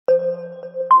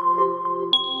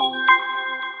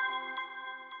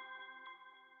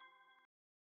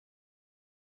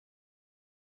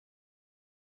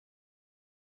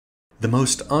The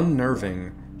most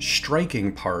unnerving,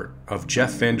 striking part of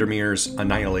Jeff Vandermeer's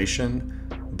Annihilation,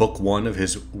 book one of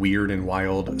his Weird and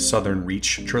Wild Southern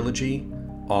Reach trilogy,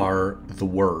 are the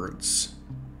words.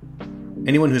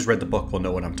 Anyone who's read the book will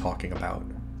know what I'm talking about.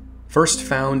 First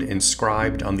found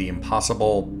inscribed on the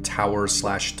impossible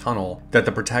tower/tunnel that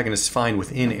the protagonists find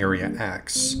within Area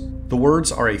X, the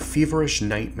words are a feverish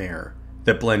nightmare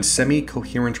that blends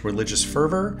semi-coherent religious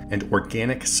fervor and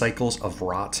organic cycles of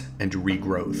rot and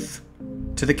regrowth.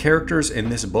 To the characters in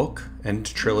this book and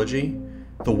trilogy,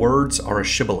 the words are a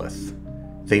shibboleth.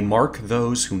 They mark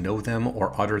those who know them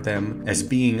or utter them as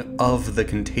being of the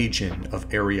contagion of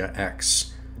Area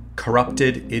X,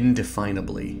 corrupted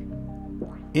indefinably.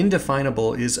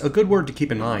 Indefinable is a good word to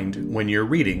keep in mind when you're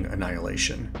reading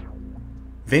Annihilation.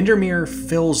 Vandermeer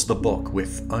fills the book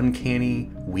with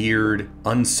uncanny, weird,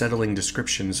 unsettling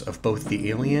descriptions of both the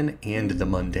alien and the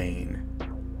mundane.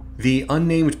 The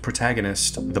unnamed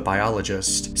protagonist, the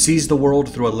biologist, sees the world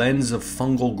through a lens of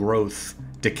fungal growth,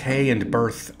 decay and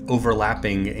birth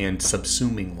overlapping and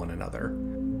subsuming one another.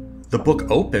 The book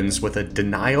opens with a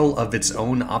denial of its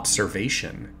own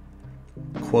observation.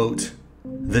 Quote,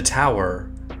 "The tower,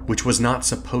 which was not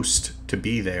supposed to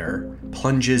be there,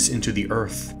 plunges into the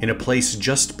earth in a place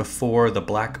just before the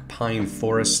black pine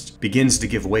forest begins to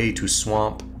give way to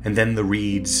swamp and then the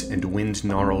reeds and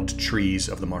wind-gnarled trees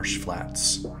of the marsh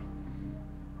flats."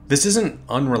 This isn't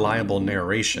unreliable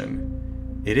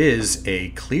narration. It is a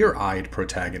clear-eyed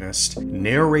protagonist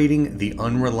narrating the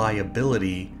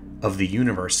unreliability of the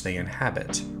universe they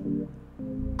inhabit.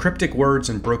 Cryptic words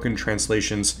and broken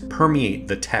translations permeate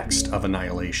the text of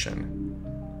Annihilation.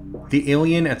 The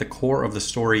alien at the core of the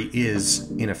story is,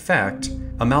 in effect,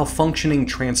 a malfunctioning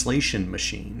translation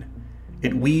machine.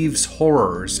 It weaves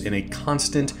horrors in a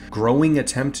constant, growing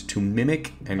attempt to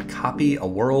mimic and copy a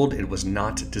world it was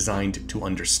not designed to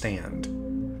understand.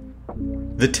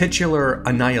 The titular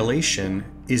Annihilation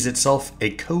is itself a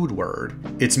code word,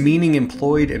 its meaning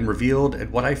employed and revealed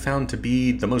at what I found to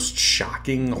be the most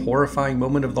shocking, horrifying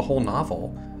moment of the whole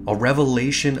novel, a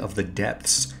revelation of the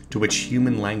depths to which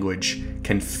human language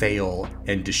can fail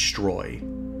and destroy.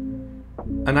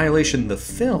 Annihilation the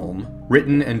film,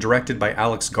 written and directed by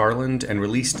Alex Garland and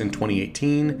released in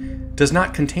 2018, does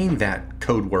not contain that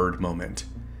code word moment.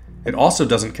 It also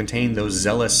doesn't contain those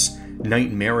zealous,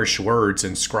 nightmarish words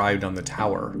inscribed on the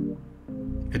tower.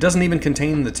 It doesn't even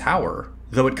contain the tower,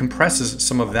 though it compresses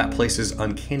some of that place's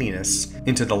uncanniness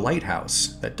into the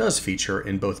lighthouse that does feature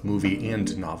in both movie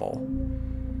and novel.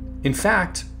 In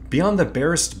fact, beyond the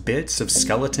barest bits of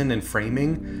skeleton and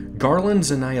framing,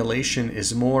 Garland's Annihilation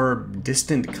is more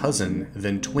distant cousin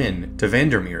than twin to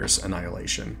Vandermeer's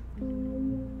Annihilation.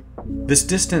 This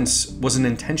distance was an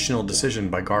intentional decision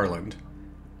by Garland.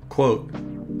 Quote,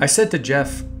 "I said to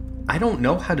Jeff, I don't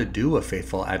know how to do a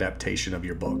faithful adaptation of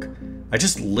your book. I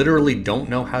just literally don't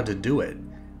know how to do it.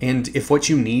 And if what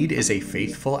you need is a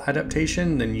faithful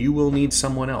adaptation, then you will need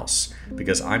someone else,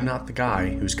 because I'm not the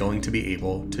guy who's going to be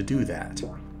able to do that."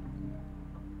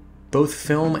 Both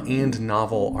film and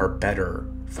novel are better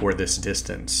for this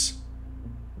distance.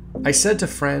 I said to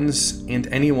friends, and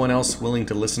anyone else willing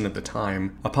to listen at the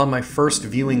time, upon my first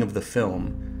viewing of the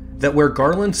film, that where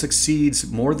Garland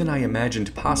succeeds more than I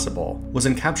imagined possible was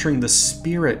in capturing the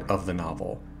spirit of the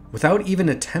novel, without even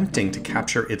attempting to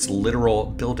capture its literal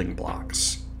building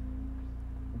blocks.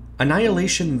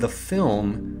 Annihilation the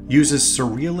film uses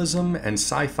surrealism and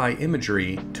sci-fi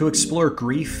imagery to explore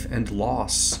grief and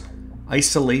loss,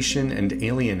 isolation and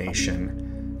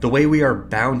alienation, the way we are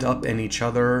bound up in each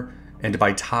other and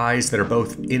by ties that are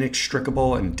both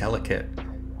inextricable and delicate,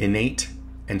 innate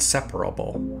and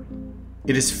separable.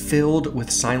 It is filled with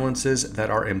silences that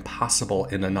are impossible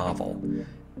in a novel,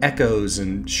 echoes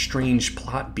and strange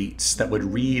plot beats that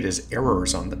would read as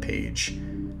errors on the page,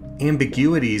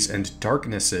 ambiguities and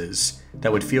darknesses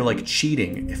that would feel like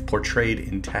cheating if portrayed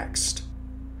in text.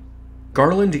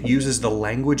 Garland uses the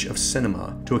language of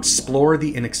cinema to explore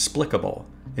the inexplicable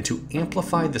and to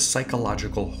amplify the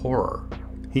psychological horror.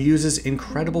 He uses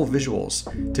incredible visuals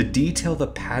to detail the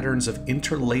patterns of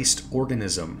interlaced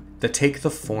organism that take the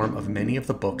form of many of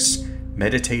the book's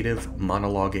meditative,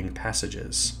 monologuing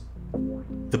passages.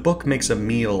 The book makes a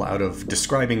meal out of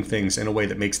describing things in a way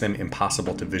that makes them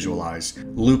impossible to visualize,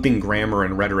 looping grammar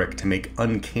and rhetoric to make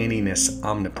uncanniness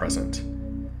omnipresent.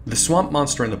 The swamp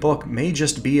monster in the book may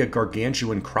just be a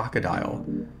gargantuan crocodile,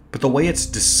 but the way it's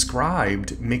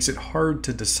described makes it hard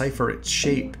to decipher its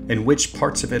shape and which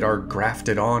parts of it are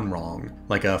grafted on wrong,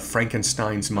 like a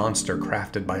Frankenstein's monster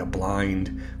crafted by a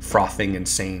blind, frothing,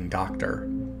 insane doctor.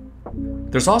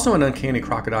 There's also an uncanny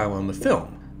crocodile in the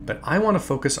film, but I want to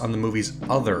focus on the movie's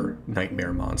other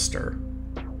nightmare monster.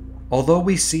 Although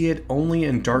we see it only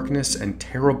in darkness and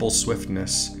terrible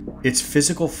swiftness, its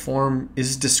physical form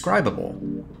is describable,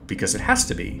 because it has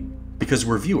to be, because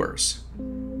we're viewers.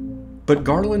 But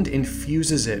Garland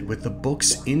infuses it with the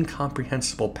book's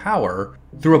incomprehensible power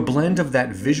through a blend of that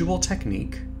visual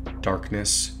technique,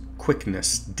 darkness,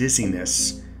 quickness,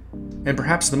 dizziness, and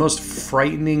perhaps the most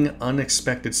frightening,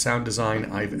 unexpected sound design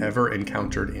I've ever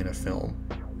encountered in a film.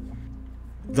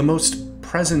 The most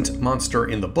present monster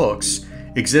in the books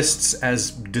exists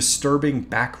as disturbing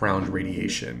background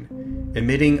radiation,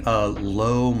 emitting a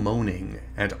low moaning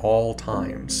at all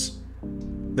times.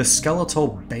 The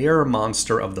skeletal bear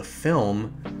monster of the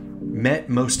film, met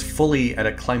most fully at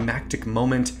a climactic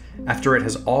moment after it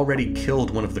has already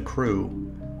killed one of the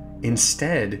crew,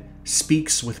 instead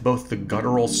speaks with both the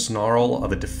guttural snarl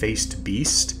of a defaced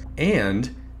beast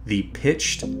and the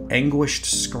pitched, anguished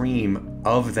scream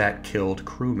of that killed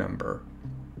crew member.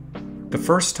 The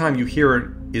first time you hear it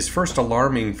is first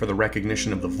alarming for the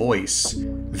recognition of the voice,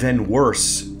 then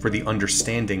worse for the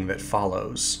understanding that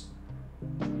follows.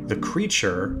 The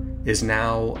creature is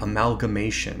now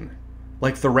amalgamation.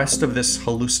 Like the rest of this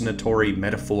hallucinatory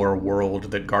metaphor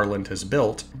world that Garland has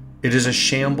built, it is a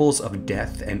shambles of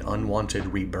death and unwanted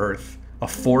rebirth, a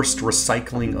forced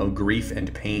recycling of grief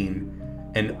and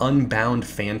pain, an unbound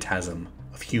phantasm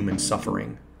of human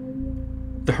suffering.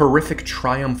 The horrific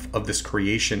triumph of this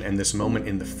creation and this moment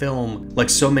in the film, like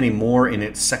so many more in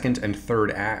its second and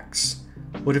third acts,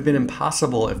 would have been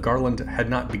impossible if Garland had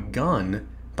not begun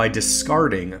by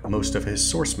discarding most of his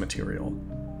source material.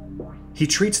 He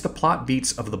treats the plot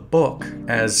beats of the book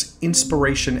as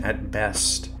inspiration at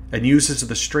best, and uses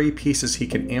the stray pieces he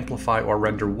can amplify or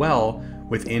render well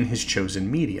within his chosen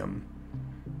medium.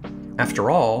 After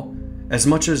all, as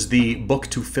much as the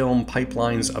book-to-film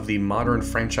pipelines of the modern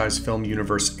franchise film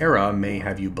universe era may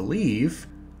have you believe,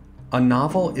 a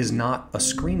novel is not a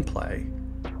screenplay,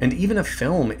 and even a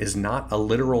film is not a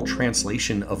literal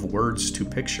translation of words to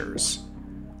pictures.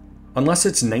 Unless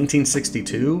it's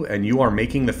 1962 and you are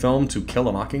making the film To Kill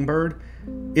a Mockingbird,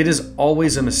 it is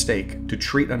always a mistake to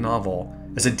treat a novel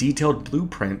as a detailed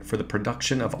blueprint for the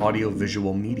production of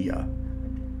audiovisual media.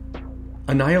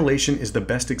 Annihilation is the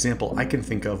best example I can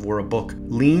think of where a book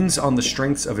leans on the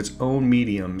strengths of its own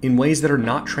medium in ways that are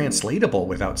not translatable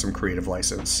without some creative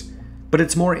license, but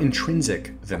it's more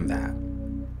intrinsic than that.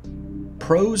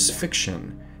 Prose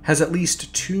fiction has at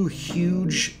least two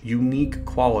huge, unique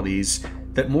qualities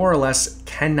that more or less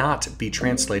cannot be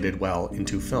translated well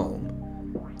into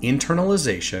film: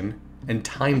 internalization and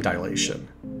time dilation.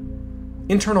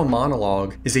 Internal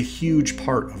monologue is a huge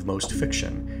part of most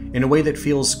fiction, in a way that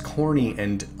feels corny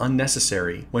and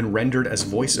unnecessary when rendered as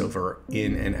voiceover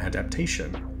in an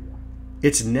adaptation.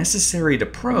 It's necessary to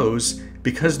prose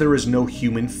because there is no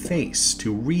human face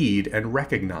to read and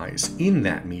recognize in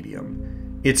that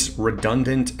medium. It's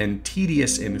redundant and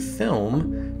tedious in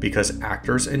film because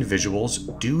actors and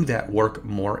visuals do that work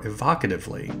more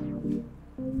evocatively.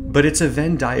 But it's a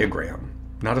Venn diagram,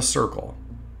 not a circle.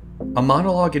 A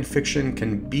monologue in fiction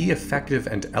can be effective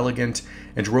and elegant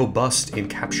and robust in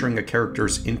capturing a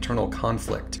character's internal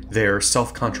conflict, their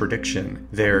self-contradiction,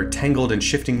 their tangled and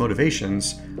shifting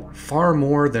motivations, far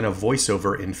more than a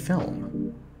voiceover in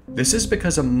film. This is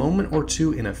because a moment or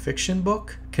two in a fiction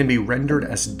book can be rendered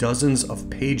as dozens of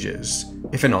pages,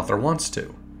 if an author wants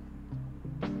to.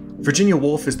 Virginia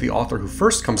Woolf is the author who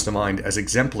first comes to mind as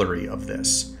exemplary of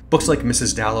this. Books like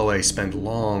Mrs. Dalloway spend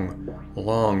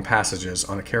long passages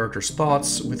on a character's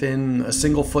thoughts within a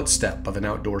single footstep of an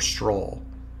outdoor stroll.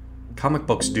 Comic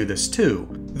books do this too,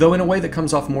 though in a way that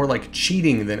comes off more like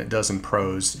cheating than it does in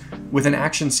prose, with an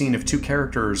action scene of two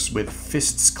characters with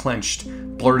fists clenched,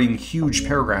 blurting huge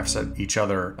paragraphs at each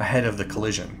other ahead of the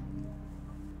collision.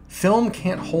 Film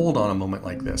can't hold on a moment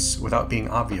like this without being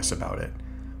obvious about it,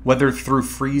 whether through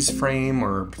freeze frame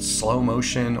or slow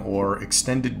motion or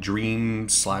extended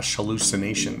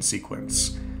dream/hallucination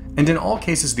sequence. And in all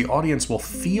cases, the audience will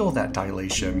feel that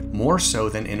dilation more so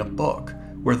than in a book,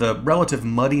 where the relative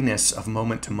muddiness of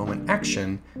moment-to-moment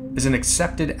action is an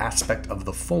accepted aspect of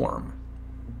the form.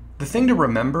 The thing to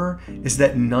remember is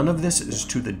that none of this is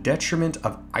to the detriment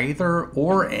of either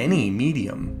or any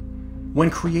medium. When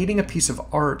creating a piece of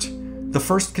art, the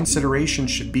first consideration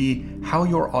should be how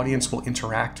your audience will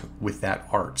interact with that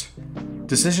art.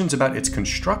 Decisions about its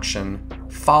construction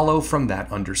follow from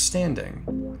that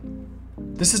understanding.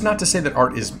 This is not to say that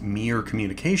art is mere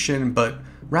communication, but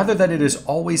rather that it is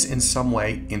always in some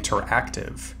way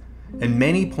interactive, and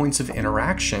many points of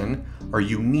interaction are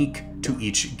unique to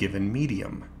each given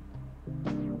medium.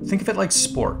 Think of it like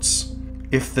sports.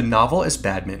 If the novel is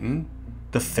badminton,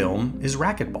 the film is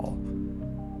racquetball.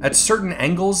 At certain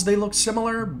angles they look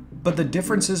similar, but the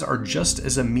differences are just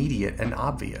as immediate and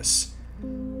obvious.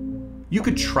 You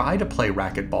could try to play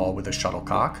racquetball with a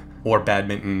shuttlecock, or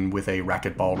badminton with a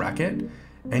racquetball racket,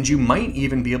 and you might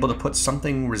even be able to put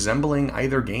something resembling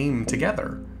either game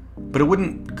together. But it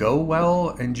wouldn't go well,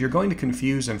 and you're going to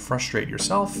confuse and frustrate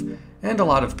yourself and a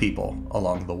lot of people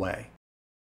along the way.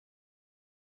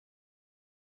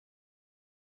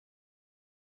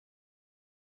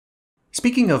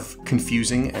 Speaking of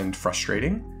confusing and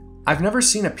frustrating, I've never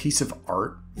seen a piece of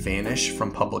art vanish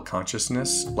from public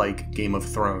consciousness like Game of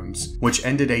Thrones, which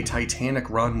ended a titanic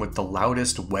run with the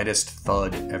loudest, wettest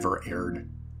thud ever aired.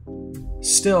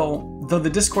 Still, though the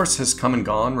discourse has come and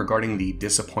gone regarding the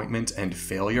disappointment and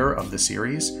failure of the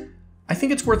series, I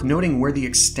think it's worth noting where the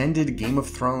extended Game of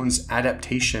Thrones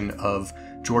adaptation of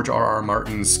George R.R.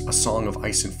 Martin's A Song of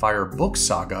Ice and Fire book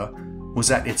saga was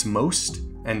at its most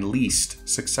and least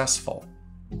successful.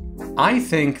 I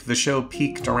think the show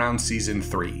peaked around season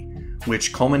 3,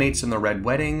 which culminates in the Red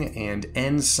Wedding and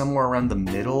ends somewhere around the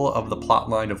middle of the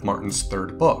plotline of Martin's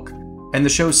third book. And the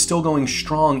show's still going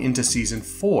strong into season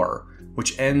 4,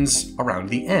 which ends around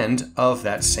the end of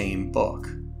that same book.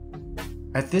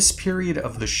 At this period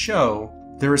of the show,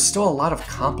 there is still a lot of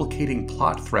complicating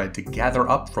plot thread to gather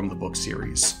up from the book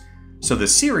series, so the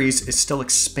series is still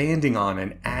expanding on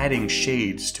and adding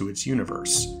shades to its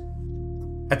universe.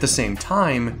 At the same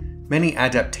time, many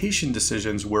adaptation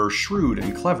decisions were shrewd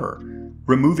and clever,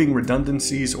 removing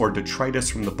redundancies or detritus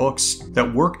from the books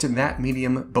that worked in that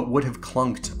medium but would have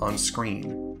clunked on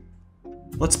screen.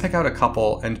 Let's pick out a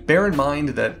couple, and bear in mind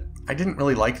that I didn't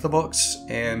really like the books,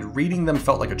 and reading them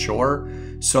felt like a chore,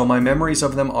 so my memories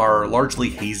of them are largely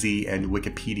hazy and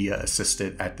Wikipedia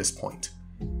assisted at this point.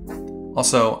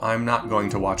 Also, I'm not going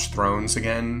to watch Thrones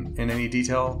again in any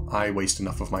detail. I waste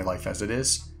enough of my life as it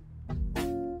is.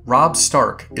 Robb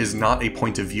Stark is not a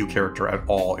point of view character at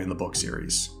all in the book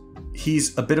series.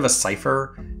 He's a bit of a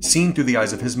cipher, seen through the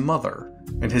eyes of his mother,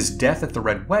 and his death at the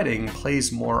Red Wedding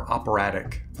plays more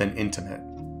operatic than intimate.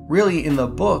 Really, in the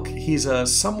book, he's a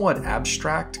somewhat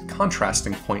abstract,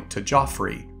 contrasting point to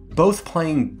Joffrey, both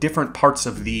playing different parts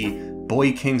of the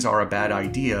boy kings are a bad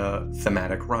idea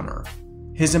thematic runner.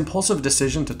 His impulsive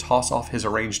decision to toss off his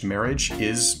arranged marriage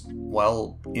is,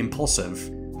 well,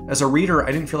 impulsive. As a reader,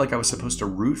 I didn't feel like I was supposed to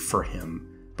root for him,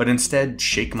 but instead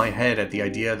shake my head at the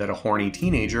idea that a horny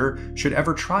teenager should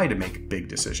ever try to make big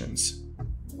decisions.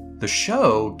 The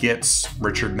show gets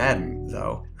Richard Madden,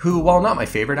 though, who, while not my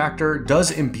favorite actor, does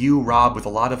imbue Robb with a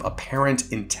lot of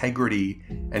apparent integrity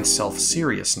and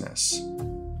self-seriousness.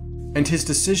 And his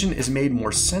decision is made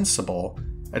more sensible,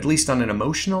 at least on an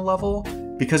emotional level,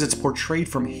 because it's portrayed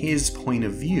from his point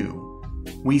of view.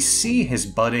 We see his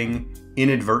budding,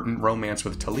 inadvertent romance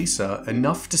with Talisa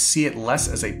enough to see it less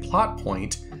as a plot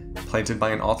point, planted by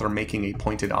an author making a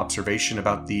pointed observation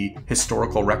about the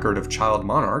historical record of child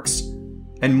monarchs,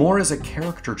 and more as a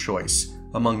character choice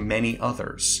among many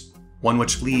others, one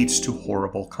which leads to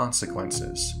horrible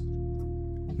consequences.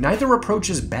 Neither approach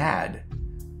is bad,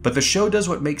 but the show does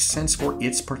what makes sense for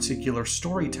its particular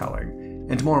storytelling,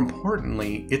 and more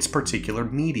importantly, its particular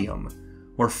medium,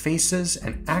 where faces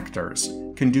and actors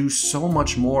can do so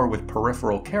much more with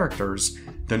peripheral characters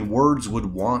than words would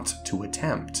want to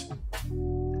attempt.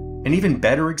 An even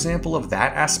better example of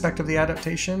that aspect of the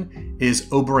adaptation is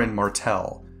Oberyn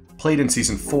Martell, played in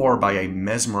season 4 by a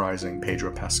mesmerizing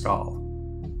Pedro Pascal.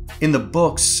 In the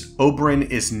books, Oberyn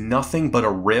is nothing but a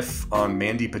riff on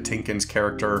Mandy Patinkin's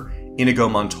character Inigo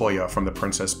Montoya from The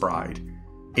Princess Bride,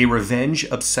 a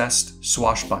revenge-obsessed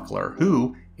swashbuckler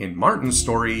who, in Martin's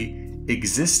story,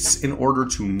 exists in order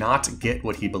to not get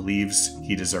what he believes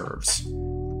he deserves.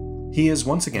 He is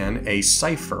once again a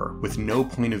cipher with no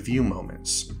point of view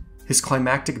moments. His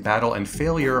climactic battle and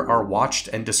failure are watched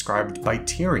and described by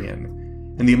Tyrion,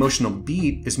 and the emotional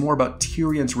beat is more about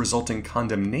Tyrion's resulting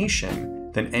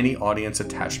condemnation than any audience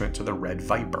attachment to the Red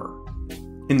Viper.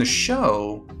 In the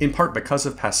show, in part because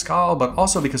of Pascal, but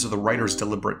also because of the writer's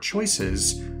deliberate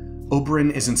choices,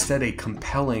 Oberyn is instead a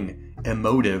compelling,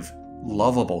 emotive,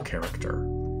 lovable character.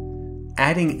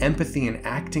 Adding empathy and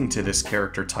acting to this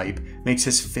character type makes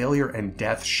his failure and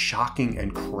death shocking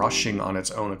and crushing on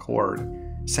its own accord,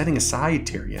 setting aside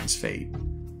Tyrion's fate.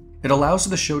 It allows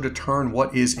the show to turn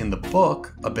what is in the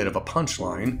book a bit of a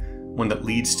punchline, one that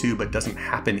leads to but doesn't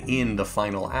happen in the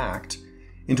final act,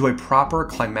 into a proper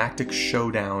climactic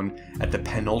showdown at the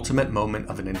penultimate moment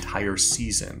of an entire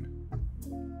season.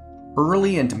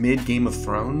 Early and mid Game of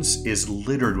Thrones is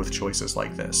littered with choices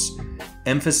like this,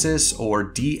 emphasis or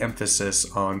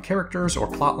de-emphasis on characters or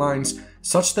plotlines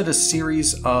such that a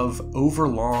series of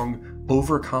overlong,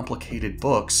 overcomplicated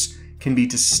books can be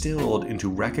distilled into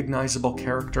recognizable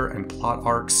character and plot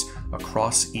arcs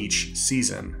across each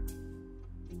season.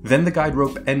 Then the guide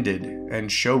rope ended, and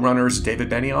showrunners David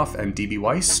Benioff and D.B.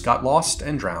 Weiss got lost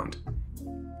and drowned.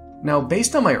 Now,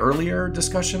 based on my earlier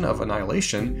discussion of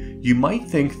Annihilation, you might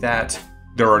think that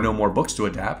there are no more books to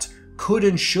adapt could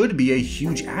and should be a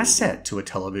huge asset to a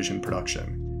television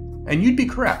production. And you'd be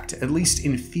correct, at least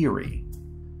in theory.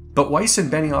 But Weiss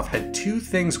and Benioff had two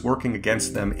things working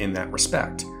against them in that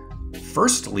respect.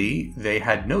 Firstly, they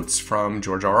had notes from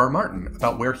George R.R. Martin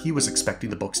about where he was expecting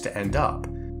the books to end up.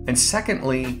 And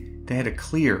secondly, they had a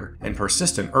clear and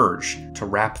persistent urge to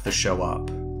wrap the show up.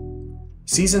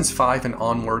 Seasons 5 and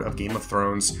onward of Game of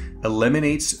Thrones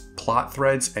eliminates plot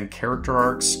threads and character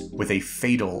arcs with a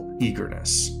fatal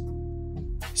eagerness.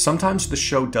 Sometimes the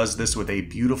show does this with a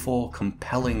beautiful,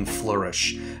 compelling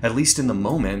flourish, at least in the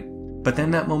moment, but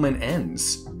then that moment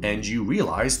ends, and you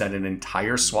realize that an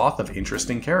entire swath of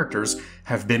interesting characters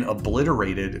have been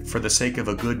obliterated for the sake of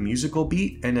a good musical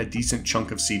beat and a decent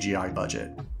chunk of CGI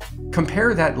budget.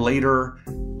 Compare that later,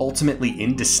 ultimately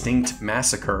indistinct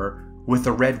massacre with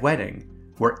The Red Wedding,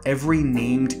 where every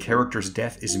named character's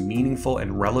death is meaningful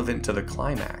and relevant to the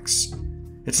climax.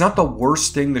 It's not the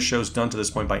worst thing the show's done to this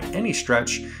point by any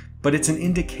stretch, but it's an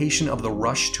indication of the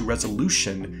rush to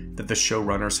resolution that the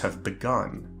showrunners have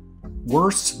begun.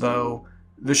 Worse, though,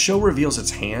 the show reveals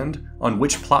its hand on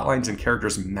which plotlines and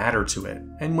characters matter to it,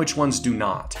 and which ones do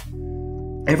not.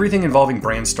 Everything involving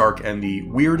Bran Stark and the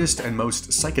weirdest and most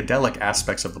psychedelic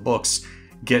aspects of the books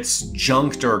gets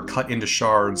junked or cut into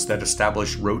shards that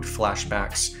establish rote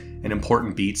flashbacks and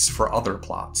important beats for other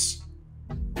plots.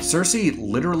 Cersei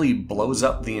literally blows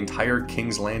up the entire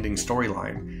King's Landing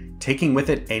storyline, taking with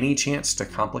it any chance to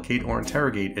complicate or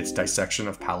interrogate its dissection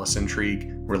of palace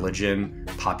intrigue, religion,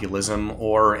 populism,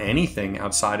 or anything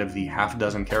outside of the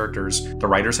half-dozen characters the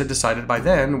writers had decided by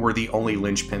then were the only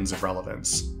linchpins of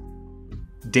relevance.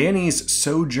 Dany's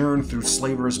sojourn through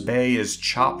Slaver's Bay is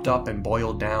chopped up and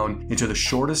boiled down into the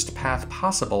shortest path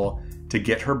possible to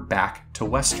get her back to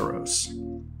Westeros.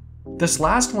 This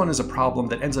last one is a problem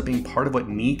that ends up being part of what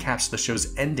kneecaps the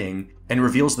show's ending and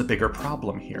reveals the bigger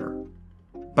problem here.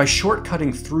 By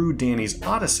shortcutting through Dany's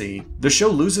odyssey, the show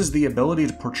loses the ability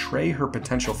to portray her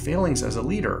potential failings as a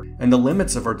leader and the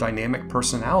limits of her dynamic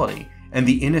personality, and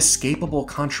the inescapable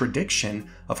contradiction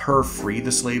of her free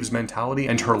the slaves mentality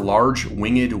and her large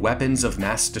winged weapons of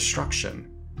mass destruction.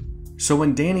 So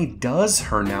when Dany does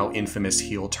her now infamous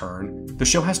heel turn, the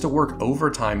show has to work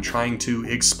overtime trying to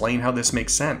explain how this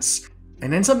makes sense,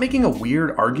 and ends up making a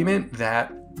weird argument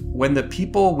that when the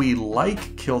people we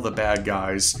like kill the bad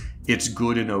guys, it's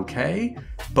good and okay,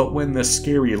 but when the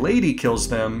scary lady kills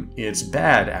them, it's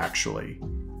bad actually.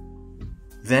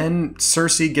 Then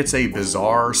Cersei gets a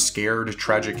bizarre, scared,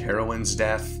 tragic heroine's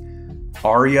death.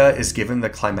 Arya is given the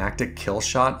climactic kill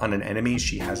shot on an enemy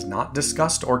she has not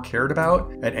discussed or cared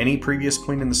about at any previous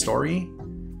point in the story.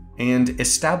 And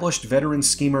established veteran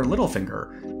schemer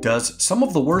Littlefinger does some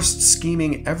of the worst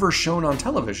scheming ever shown on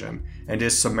television and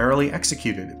is summarily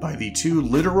executed by the two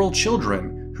literal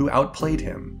children who outplayed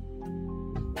him.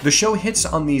 The show hits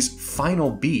on these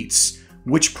final beats,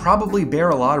 which probably bear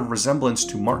a lot of resemblance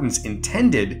to Martin's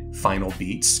intended final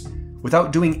beats,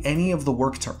 without doing any of the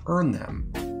work to earn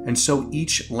them, and so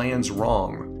each lands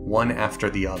wrong, one after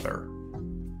the other.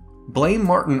 Blame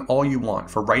Martin all you want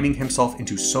for writing himself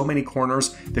into so many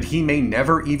corners that he may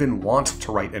never even want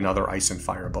to write another Ice and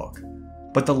Fire book.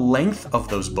 But the length of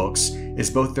those books is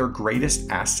both their greatest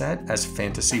asset as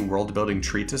fantasy world-building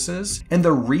treatises, and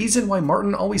the reason why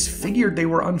Martin always figured they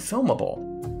were unfilmable.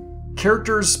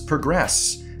 Characters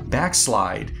progress,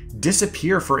 backslide,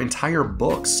 disappear for entire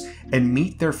books, and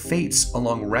meet their fates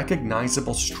along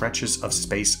recognizable stretches of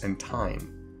space and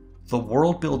time. The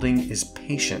world building is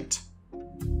patient.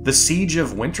 The Siege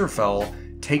of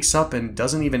Winterfell takes up and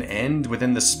doesn't even end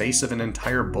within the space of an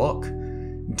entire book.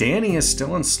 Dany is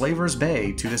still in Slaver's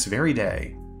Bay to this very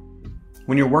day.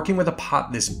 When you're working with a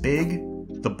pot this big,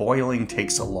 the boiling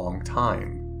takes a long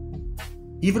time.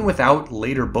 Even without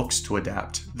later books to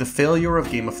adapt, the failure of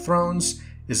Game of Thrones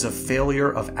is a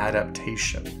failure of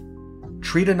adaptation.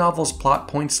 Treat a novel's plot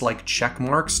points like check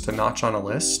marks to notch on a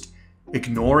list,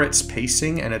 ignore its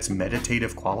pacing and its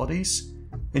meditative qualities,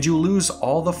 and you lose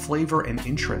all the flavor and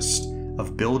interest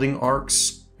of building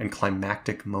arcs and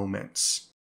climactic moments.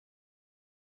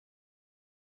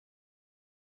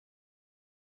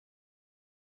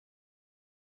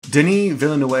 Denis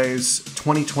Villeneuve's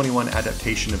 2021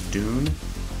 adaptation of Dune,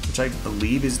 which I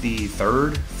believe is the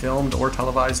third filmed or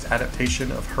televised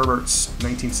adaptation of Herbert's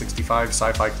 1965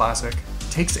 sci-fi classic,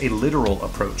 takes a literal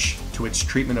approach to its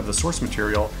treatment of the source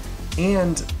material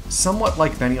and, somewhat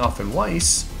like Benioff and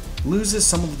Weiss, loses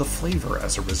some of the flavor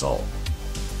as a result.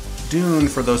 Dune,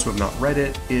 for those who have not read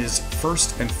it, is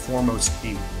first and foremost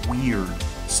a weird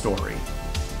story.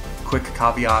 Quick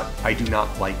caveat, I do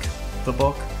not like the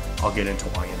book. I'll get into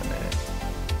why in a minute.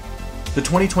 The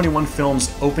 2021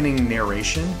 film's opening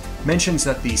narration mentions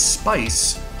that the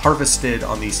spice harvested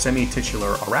on the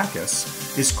semi-titular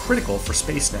Arrakis is critical for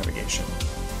space navigation.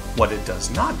 What it does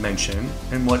not mention,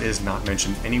 and what is not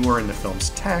mentioned anywhere in the film's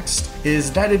text, is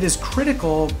that it is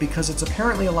critical because it's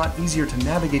apparently a lot easier to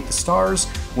navigate the stars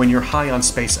when you're high on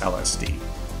space LSD.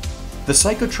 The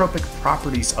psychotropic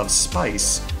properties of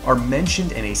spice are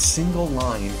mentioned in a single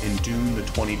line in Dune the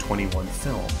 2021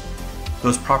 film.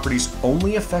 Those properties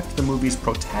only affect the movie's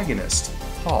protagonist,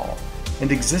 Paul,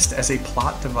 and exist as a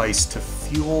plot device to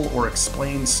fuel or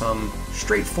explain some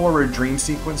straightforward dream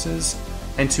sequences,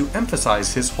 and to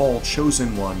emphasize his whole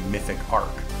Chosen One mythic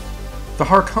arc. The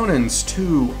Harkonnens,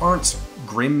 too, aren't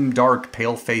grim, dark,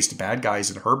 pale-faced bad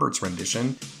guys in Herbert's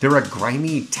rendition. They're a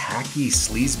grimy, tacky,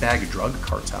 sleazebag drug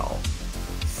cartel.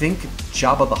 Think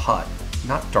Jabba the Hutt,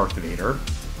 not Darth Vader.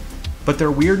 But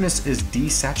their weirdness is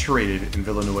desaturated in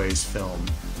Villeneuve's film,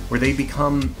 where they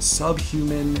become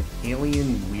subhuman,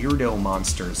 alien weirdo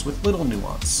monsters with little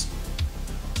nuance.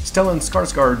 Stellan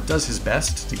Skarsgård does his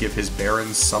best to give his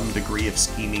barons some degree of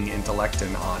scheming intellect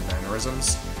and odd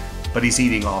mannerisms, but he's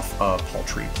eating off a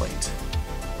paltry plate.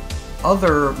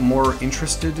 Other, more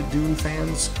interested Dune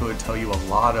fans could tell you a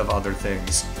lot of other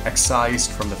things,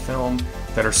 excised from the film,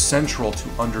 that are central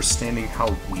to understanding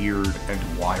how weird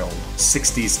and wild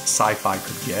 60s sci-fi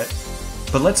could get.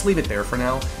 But let's leave it there for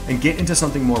now, and get into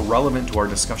something more relevant to our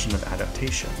discussion of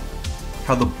adaptation.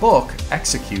 How the book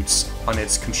executes on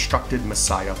its constructed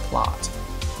Messiah plot.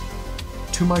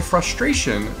 To my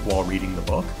frustration while reading the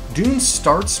book, Dune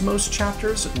starts most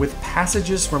chapters with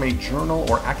passages from a journal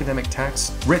or academic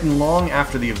text written long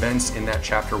after the events in that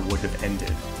chapter would have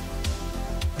ended.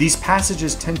 These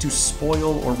passages tend to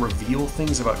spoil or reveal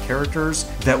things about characters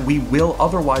that we will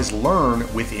otherwise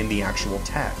learn within the actual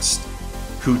text.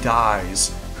 Who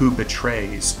dies, who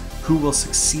betrays, who will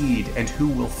succeed, and who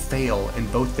will fail in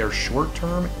both their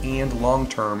short-term and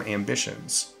long-term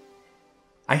ambitions.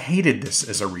 I hated this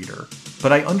as a reader,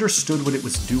 but I understood what it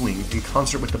was doing in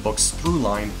concert with the book's through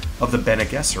line of the Bene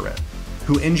Gesserit,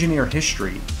 who engineer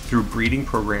history through breeding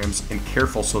programs and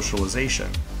careful socialization.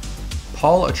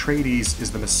 Paul Atreides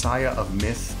is the messiah of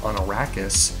myth on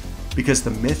Arrakis because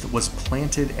the myth was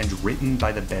planted and written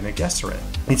by the Bene Gesserit.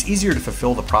 It's easier to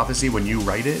fulfill the prophecy when you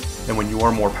write it than when you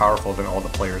are more powerful than all the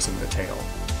players in the tale.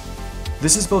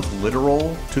 This is both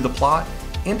literal to the plot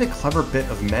and a clever bit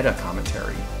of meta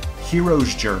commentary.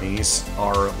 Heroes' journeys,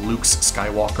 are Luke's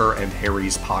Skywalker and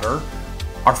Harry's Potter,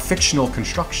 are fictional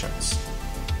constructions.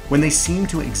 When they seem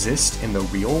to exist in the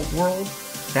real world,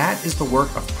 that is the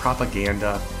work of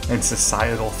propaganda and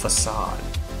societal facade.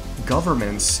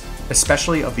 Governments,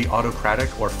 especially of the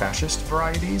autocratic or fascist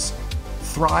varieties,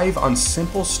 thrive on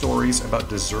simple stories about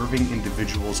deserving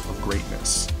individuals of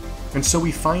greatness. And so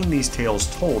we find these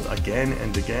tales told again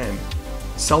and again,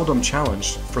 seldom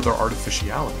challenged for their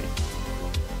artificiality.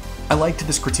 I liked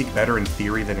this critique better in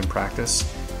theory than in practice,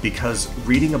 because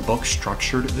reading a book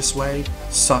structured this way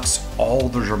sucks all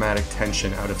the dramatic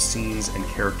tension out of scenes and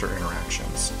character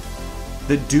interactions.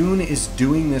 The Dune is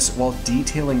doing this while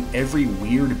detailing every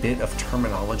weird bit of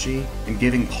terminology and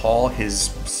giving Paul his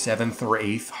 7th or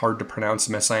 8th hard-to-pronounce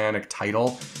messianic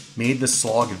title made the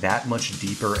slog that much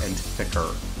deeper and thicker.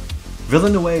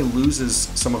 Villeneuve loses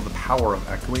some of the power of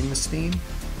echoing this theme,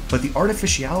 but the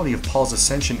artificiality of Paul's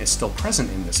ascension is still present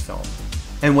in this film.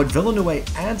 And what Villeneuve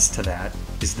adds to that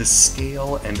is the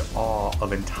scale and awe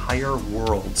of entire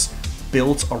worlds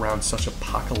built around such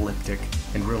apocalyptic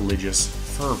and religious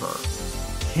fervor.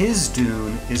 His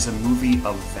Dune is a movie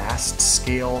of vast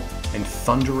scale and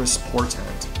thunderous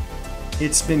portent.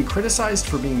 It's been criticized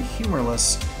for being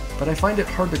humorless, but I find it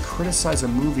hard to criticize a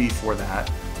movie for that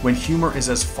when humor is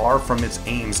as far from its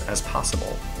aims as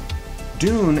possible.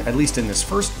 Dune, at least in this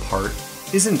first part,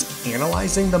 isn't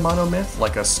analyzing the monomyth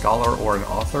like a scholar or an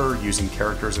author using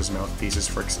characters as mouthpieces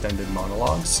for extended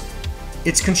monologues.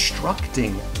 It's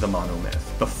constructing the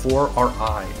monomyth before our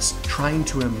eyes, trying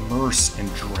to immerse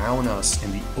and drown us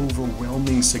in the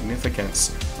overwhelming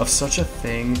significance of such a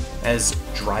thing as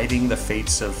driving the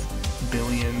fates of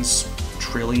billions,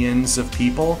 trillions of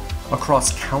people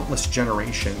across countless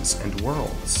generations and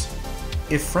worlds.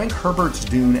 If Frank Herbert's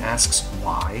Dune asks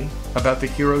why about the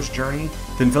hero's journey,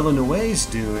 then Villeneuve's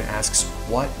Dune asks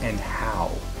what and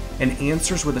how, and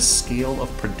answers with a scale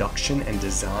of production and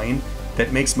design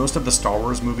that makes most of the Star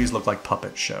Wars movies look like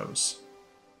puppet shows.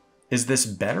 Is this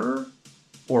better?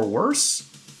 Or worse?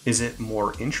 Is it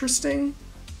more interesting?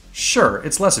 Sure,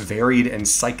 it's less varied and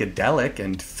psychedelic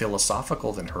and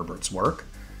philosophical than Herbert's work.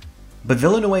 But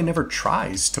Villeneuve never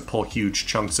tries to pull huge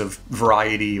chunks of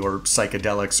variety or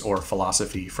psychedelics or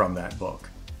philosophy from that book.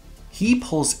 He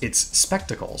pulls its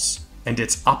spectacles and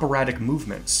its operatic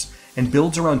movements and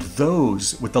builds around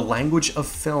those with the language of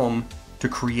film to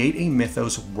create a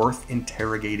mythos worth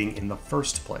interrogating in the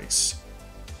first place.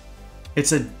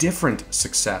 It's a different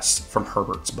success from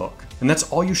Herbert's book, and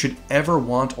that's all you should ever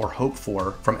want or hope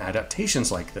for from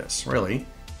adaptations like this, really.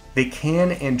 They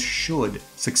can and should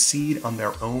succeed on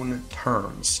their own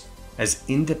terms, as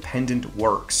independent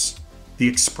works, the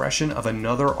expression of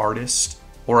another artist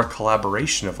or a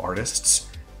collaboration of artists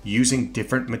using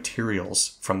different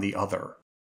materials from the other.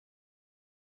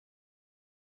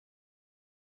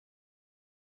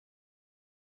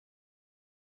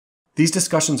 These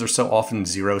discussions are so often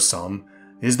zero-sum.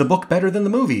 Is the book better than the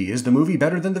movie? Is the movie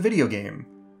better than the video game?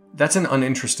 That's an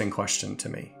uninteresting question to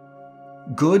me.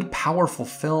 Good, powerful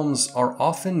films are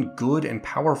often good and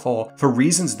powerful for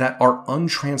reasons that are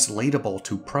untranslatable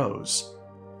to prose.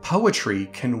 Poetry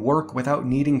can work without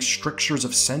needing strictures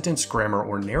of sentence grammar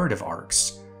or narrative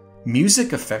arcs.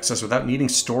 Music affects us without needing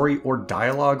story or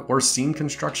dialogue or scene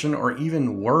construction or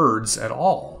even words at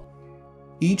all.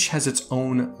 Each has its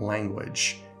own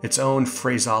language, its own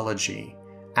phraseology,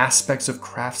 aspects of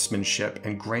craftsmanship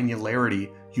and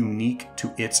granularity unique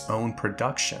to its own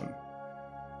production.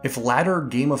 If latter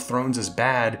Game of Thrones is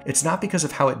bad, it's not because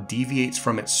of how it deviates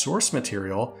from its source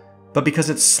material, but because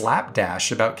it's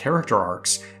slapdash about character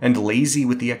arcs and lazy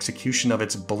with the execution of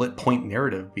its bullet point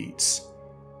narrative beats.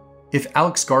 If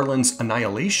Alex Garland's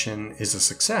Annihilation is a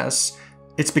success,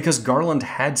 it's because Garland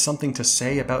had something to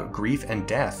say about grief and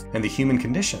death and the human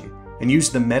condition, and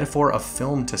used the metaphor of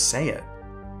film to say it.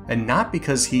 And not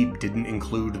because he didn't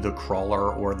include the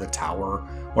crawler or the tower,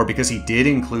 or because he did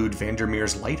include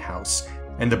Vandermeer's lighthouse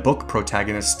and the book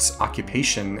protagonist's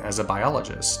occupation as a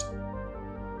biologist.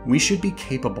 We should be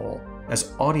capable,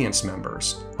 as audience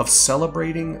members, of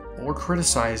celebrating or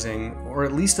criticizing or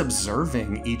at least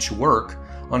observing each work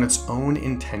on its own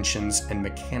intentions and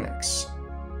mechanics.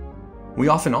 We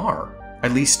often are,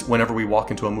 at least whenever we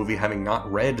walk into a movie having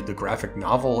not read the graphic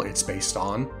novel it's based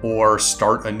on, or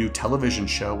start a new television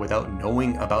show without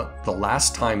knowing about the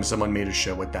last time someone made a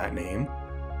show with that name.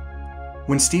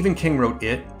 When Stephen King wrote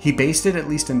It, he based it at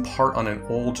least in part on an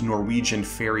old Norwegian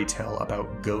fairy tale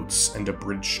about goats and a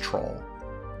bridge troll.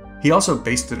 He also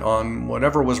based it on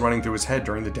whatever was running through his head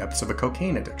during the depths of a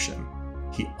cocaine addiction.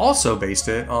 He also based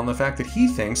it on the fact that he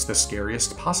thinks the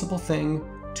scariest possible thing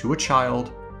to a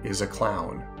child is a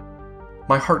clown.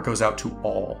 My heart goes out to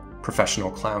all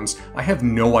professional clowns. I have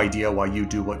no idea why you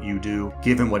do what you do,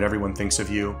 given what everyone thinks of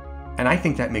you, and I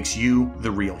think that makes you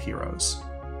the real heroes.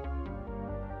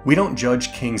 We don't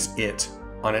judge King's It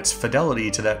on its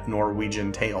fidelity to that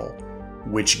Norwegian tale.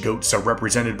 Which goats are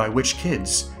represented by which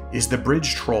kids? Is the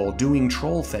bridge troll doing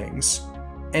troll things?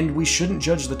 And we shouldn't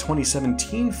judge the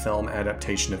 2017 film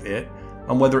adaptation of It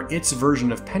on whether its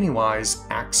version of Pennywise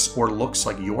acts or looks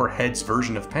like your head's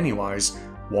version of Pennywise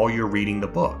while you're reading the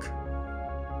book.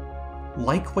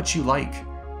 Like what you like,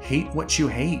 hate what you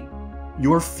hate.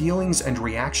 Your feelings and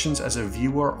reactions as a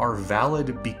viewer are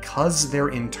valid because they're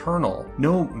internal.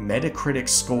 No Metacritic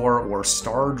score or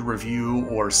starred review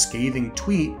or scathing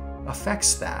tweet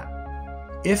affects that.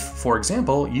 If, for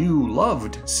example, you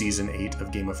loved Season 8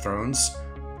 of Game of Thrones,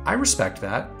 I respect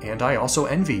that, and I also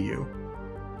envy you.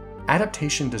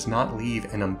 Adaptation does not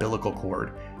leave an umbilical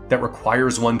cord that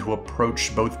requires one to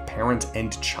approach both parent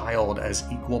and child as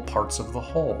equal parts of the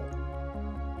whole.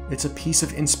 It's a piece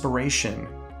of inspiration,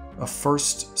 a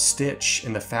first stitch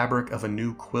in the fabric of a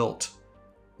new quilt,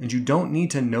 and you don't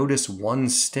need to notice one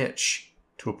stitch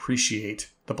to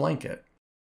appreciate the blanket.